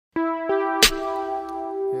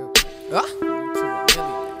Real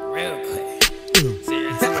quick. 0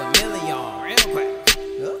 to a million, real quick.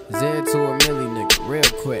 0 to a million, nigga, real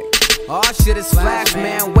quick. Oh shit, it's Flash,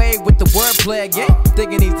 man, wave with the wordplay again.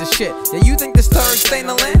 Thinking he's the shit. Yeah, you think this third stain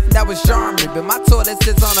the land? That was charming, but my toilet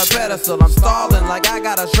sits on a pedestal. I'm stalling like I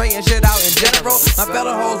gotta straighten shit out in general. I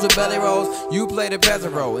fell hoes with belly rolls, you play the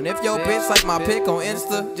peasant role. And if your bitch like my pic on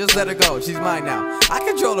Insta, just let her go, she's mine now. I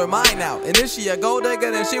control her mind now, and if she a gold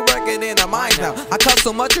digger, then she working in her mind now. I cuss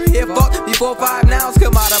so much you hear fuck before 5 nouns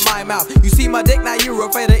come out of my mouth. You see my dick, now you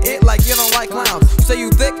afraid of it like you don't like clowns. You say you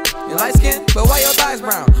thick, you light skin, but why your thighs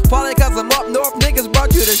brown? Probably cause I'm up north, niggas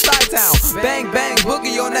brought you to Chi-Town. Bang bang,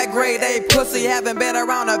 boogie on that grade A pussy. Haven't been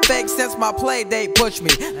around a fake since my play date pushed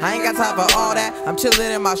me. I ain't got time for all that, I'm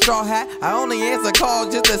chillin' in my straw hat. I only answer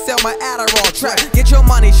calls just to sell my Adderall trap. Get your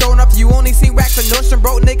money, showing up you only see racks and notion.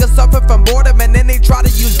 Broke niggas suffer from boredom and then they try to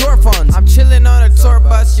use your funds. I'm chillin' on a tour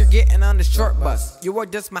bus, you're getting on the short bus. You were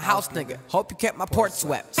just my house nigga, hope you kept my porch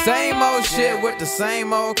swept. Same old shit with the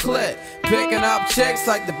same old clip. Picking up chicks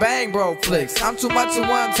like the Bang Bro flicks. I'm too much at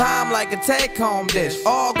one time like a take-home dish.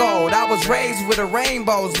 All gold, I was raised with a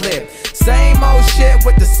rainbow's lip. Same old shit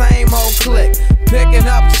with the same old click. Picking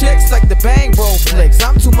up chicks like the Bang Bro flicks.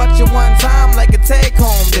 I'm too much at one time like a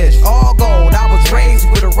take-home dish. All gold, I was raised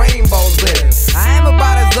with a rainbow's lip. I am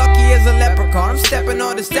about as lucky as a leprechaun. I'm stepping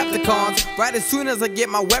on the Decepticons right as soon as I get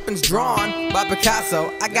my weapons drawn. By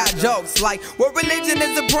Picasso, I got jokes like, what religion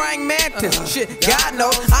is a praying mantis? Shit, God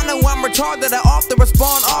knows, I know I'm retarded, I often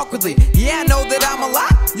respond awkwardly. Yeah, I know that I'm a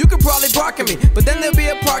lot, you could probably park me, but then there'll be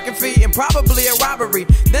a parking fee and probably a robbery.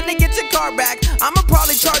 Then they get your car back, I'ma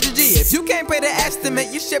probably charge a G. If you can't pay the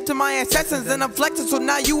estimate, you ship to my ancestors and I'm flexing, so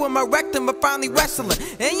now you and my rectum are finally wrestling.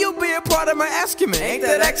 And you'll be a part of my excrement, ain't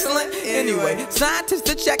that excellent? Anyway, scientists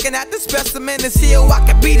are checking out the specimen to see how I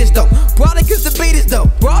can beat this dope. Probably cause the beat is dope.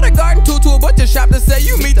 Brought a garden tool to a butcher shop to say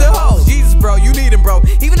you meet the hoes. Jesus bro, you need him bro.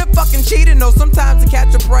 Even a fucking cheater knows sometimes to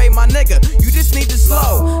catch a prey, my nigga. You just need to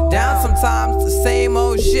slow down sometimes, the same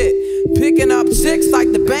old shit. Picking up chicks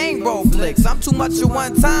like the Bang Bro flicks. I'm too much at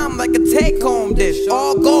one time like a take-home dish.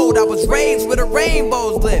 All gold, I was raised with a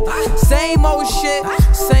rainbow's lip. Same old shit,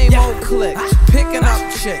 same old click. Picking up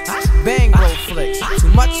chicks, Bang Bro flicks. Too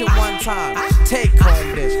much at one time,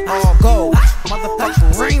 take-home dish. All gold,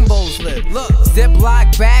 motherfucking rainbow's lip. Look,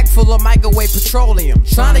 Ziploc bag full of microwave petroleum.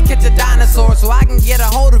 Trying to catch a dinosaur so I can get a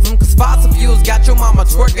hold of him, cause fossil fuels got your mama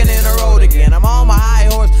twerking in the road again. I'm on my high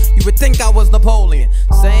horse, you would think I was Napoleon.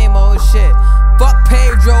 Same old shit. Fuck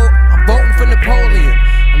Pedro, I'm voting for Napoleon.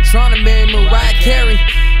 I'm trying to marry Mariah Carey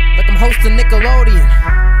like I'm hosting Nickelodeon,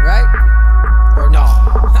 right? Or no?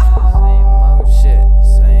 Same old shit,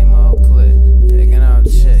 same old clip. Picking up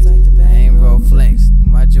chicks, Bang Bro flicks. Too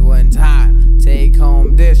much at one time, take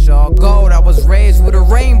home dish, all gold. I was raised with a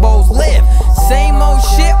rainbow's lip. Same old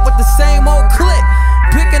shit with the same old clip.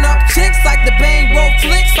 Picking up chicks like the Bang Bro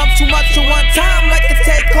flicks. I'm too much at one time like a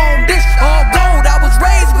take home dish, all gold. I was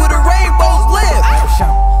raised with a rainbow's lip. Grab a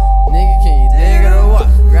shovel, nigga, can you dig it or what?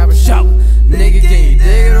 Grab a shovel, nigga, can you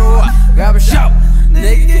dig it or what? Grab a shovel,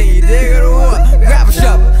 nigga, can you dig it or what? Grab a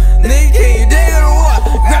shovel, nigga, can you dig it or what?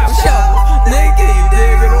 Grab a shovel, nigga, can you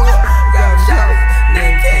dig it or what? Grab a shovel,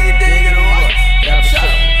 nigga, can you dig it or what? Grab a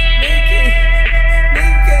shovel, nigga, can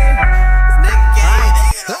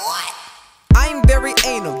what? I'm very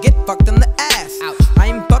anal, get fucked in the ass.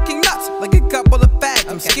 I'm fucking nuts like a couple of fags.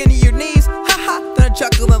 I'm skinny your knees, haha, then I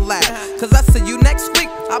chuckle and laugh. Cause I see you next week,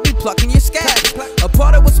 I'll be plucking your scabs. A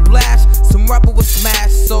party was splashed, some rubber was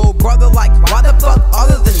smashed. So brother like, why the fuck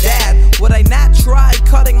other than dad would I not try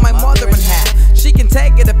cutting my mother in half? She can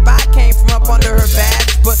take it if I came from up under her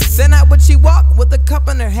badge, but then how would she walk with a cup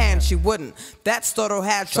in her hand? She wouldn't. That startle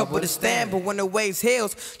had trouble to stand, but when her waist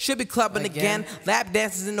heals, she'll be clubbing again. Lap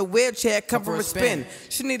dances in a wheelchair, come for a spin.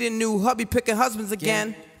 She need a new hubby, picking husbands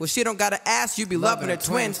again. Well, she don't gotta ask, you be loving her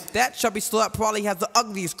twins. That chubby slut probably has the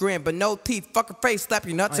ugliest grin, but no teeth, fuck her face, slap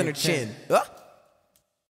your nuts on her chin.